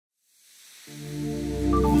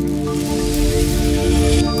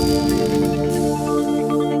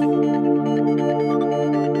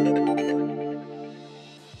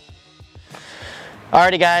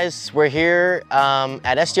Alrighty guys, we're here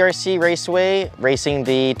at SDRC Raceway racing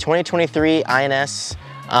the 2023 INS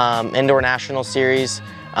Indoor National Series.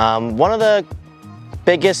 One of the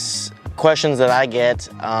biggest questions that I get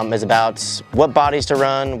is about what bodies to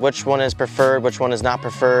run, which one is preferred, which one is not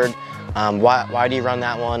preferred, why do you run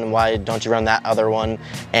that one, and why don't you run that other one.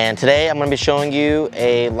 And today I'm going to be showing you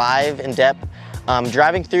a live in-depth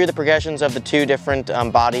driving through the progressions of the two different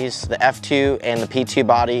bodies, the F2 and the P2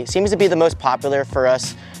 body. Seems to be the most popular for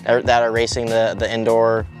us that are racing the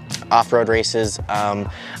indoor off-road races.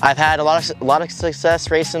 I've had a lot of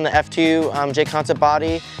success racing the F2 J Concept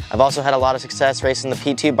body. I've also had a lot of success racing the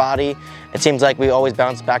P2 body. It seems like we always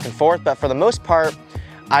bounce back and forth, but for the most part,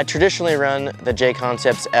 I traditionally run the J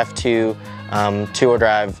Concepts F2 two-wheel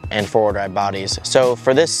drive and four-wheel drive bodies. So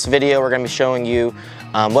for this video, we're going to be showing you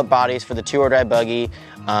what bodies for the two-wheel drive buggy,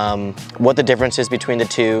 what the difference is between the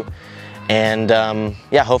two, and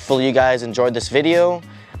yeah, hopefully you guys enjoyed this video.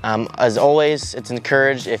 As always, it's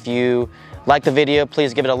encouraged if you like the video,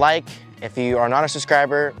 please give it a like. If you are not a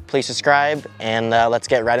subscriber, please subscribe, and let's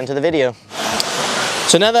get right into the video.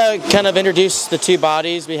 So now that I kind of introduced the two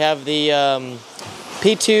bodies, we have the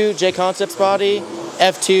P2 J Concepts body,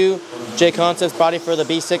 F2 J Concepts body for the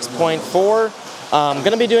B6.4. I'm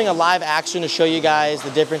going to be doing a live action to show you guys the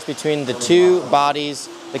difference between the two bodies,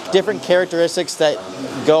 the different characteristics that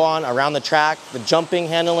go on around the track, the jumping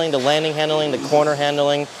handling, the landing handling, the corner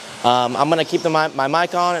handling. I'm going to keep my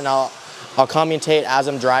mic on, and I'll commentate as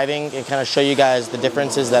I'm driving and kind of show you guys the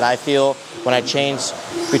differences that I feel when I change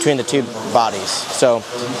between the two bodies. So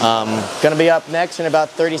going to be up next in about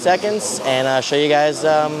 30 seconds and show you guys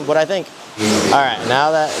what I think. All right,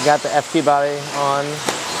 now that I got the F2 body on,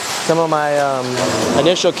 some of my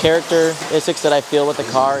initial characteristics that I feel with the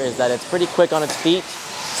car is that it's pretty quick on its feet.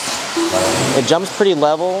 It jumps pretty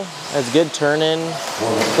level, has good turn in,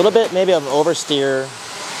 a little bit maybe of an oversteer.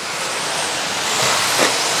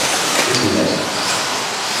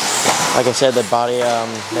 Like I said, the body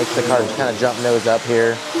makes the car kind of jump nose up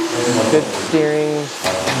here. Good steering,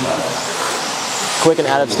 quick and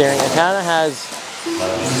out of steering. It kind of has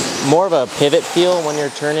more of a pivot feel when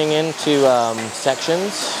you're turning into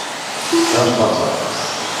sections.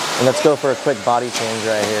 And let's go for a quick body change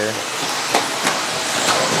right here.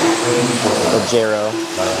 The gyro.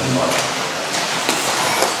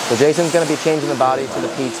 So Jason's going to be changing the body to the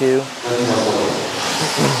P2.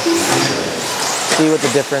 See what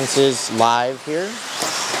the difference is live here.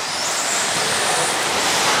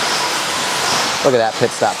 Look at that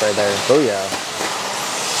pit stop right there. Booyah.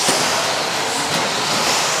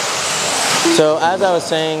 So as I was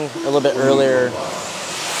saying a little bit earlier,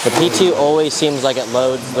 the P2 always seems like it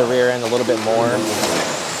loads the rear end a little bit more.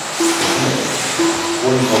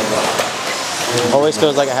 Always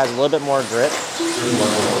feels like it has a little bit more grip.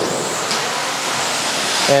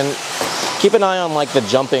 And keep an eye on like the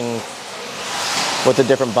jumping with the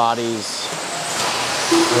different bodies.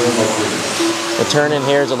 The turn in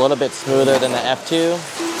here is a little bit smoother than the F2,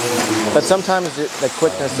 but sometimes the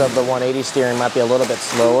quickness of the 180 steering might be a little bit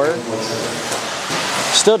slower.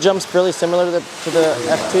 Still jumps fairly similar to the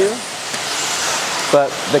F2,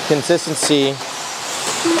 but the consistency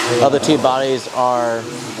of the two bodies are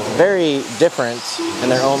very different in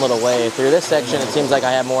their own little way. Through this section, it seems like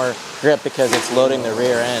I have more grip because it's loading the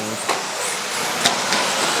rear end.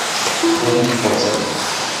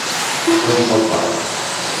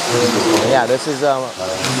 Yeah, this is a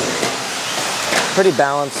pretty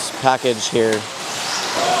balanced package here.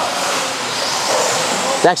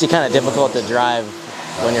 It's actually kind of difficult to drive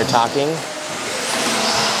when you're talking.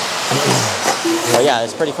 But yeah,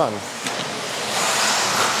 it's pretty fun.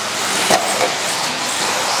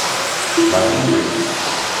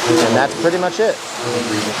 And that's pretty much it.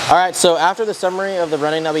 Alright, so after the summary of the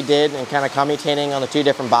running that we did and kind of commutating on the two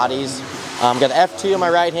different bodies, got the F2 in my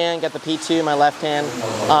right hand, got the P2 in my left hand.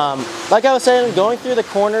 Like I was saying, going through the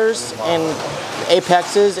corners and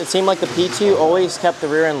apexes, it seemed like the P2 always kept the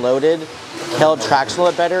rear end loaded, held traction a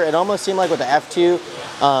little bit better. It almost seemed like with the F2,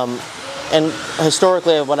 and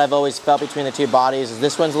historically what I've always felt between the two bodies is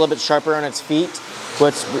this one's a little bit sharper on its feet,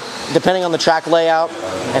 which depending on the track layout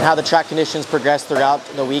and how the track conditions progress throughout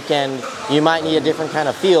the weekend, you might need a different kind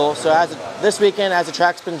of feel. So this weekend, as the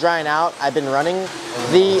track's been drying out, I've been running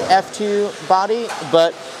the F2 body,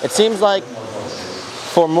 but it seems like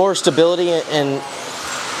for more stability in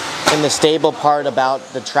the stable part about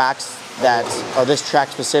the tracks or this track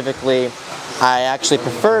specifically, I actually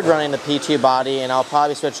preferred running the P2 body, and I'll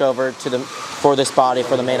probably switch over to for this body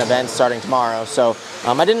for the main event starting tomorrow. So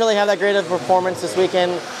I didn't really have that great of a performance this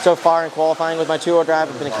weekend so far in qualifying with my two-wheel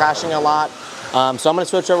drive. I've been crashing a lot. So I'm gonna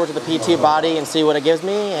switch over to the P2 body and see what it gives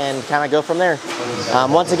me and kind of go from there.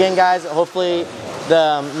 Once again, guys, hopefully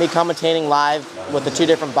me commentating live with the two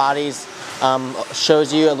different bodies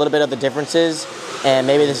shows you a little bit of the differences, and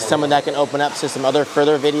maybe this is something that can open up to some other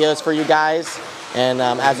further videos for you guys. And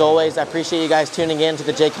as always, I appreciate you guys tuning in to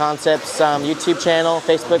the JConcepts YouTube channel,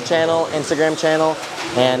 Facebook channel, Instagram channel.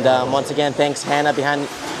 And once again, thanks Hannah behind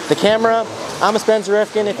the camera. I'm Spencer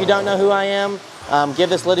Rifkin. If you don't know who I am, give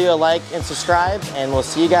this video a like and subscribe, and we'll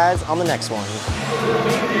see you guys on the next one.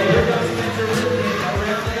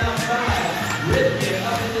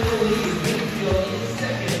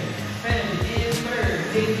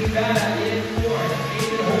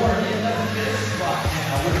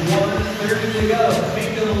 To go.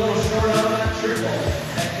 Maybe a little short on that triple.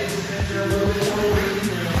 That gives Spencer a little bit more weight.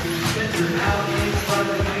 Spencer out in front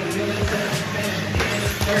of the main field, second and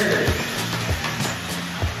third.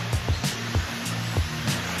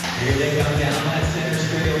 Here they come down that center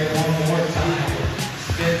straightaway one more time.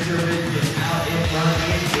 Spencer Rifkin out in front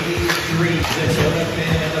in gate 3. Dakota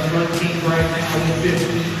Finn at the front team right now with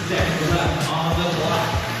 15 seconds left on the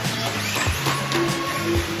clock.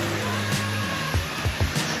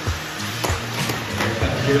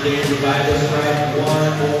 Here they provide us right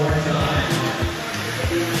one more